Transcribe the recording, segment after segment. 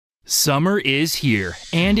Summer is here,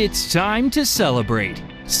 and it's time to celebrate.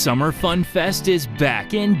 Summer Fun Fest is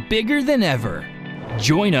back and bigger than ever.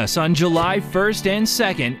 Join us on July 1st and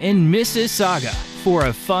 2nd in Mississauga for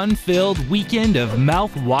a fun-filled weekend of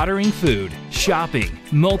mouth-watering food, shopping,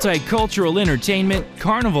 multicultural entertainment,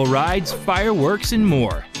 carnival rides, fireworks, and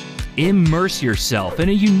more. Immerse yourself in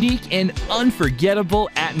a unique and unforgettable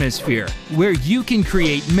atmosphere where you can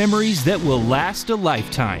create memories that will last a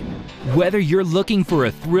lifetime. Whether you're looking for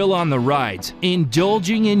a thrill on the rides,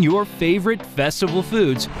 indulging in your favorite festival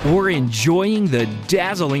foods, or enjoying the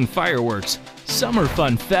dazzling fireworks, Summer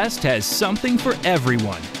Fun Fest has something for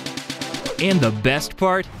everyone. And the best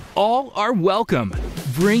part? All are welcome.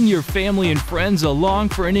 Bring your family and friends along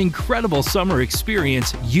for an incredible summer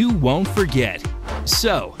experience you won't forget.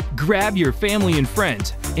 So, grab your family and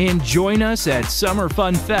friends and join us at Summer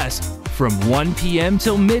Fun Fest from 1 p.m.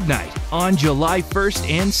 till midnight on July 1st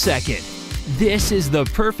and 2nd. This is the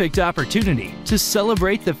perfect opportunity to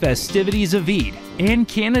celebrate the festivities of Eid and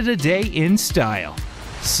Canada Day in style.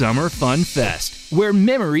 Summer Fun Fest, where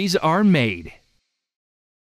memories are made.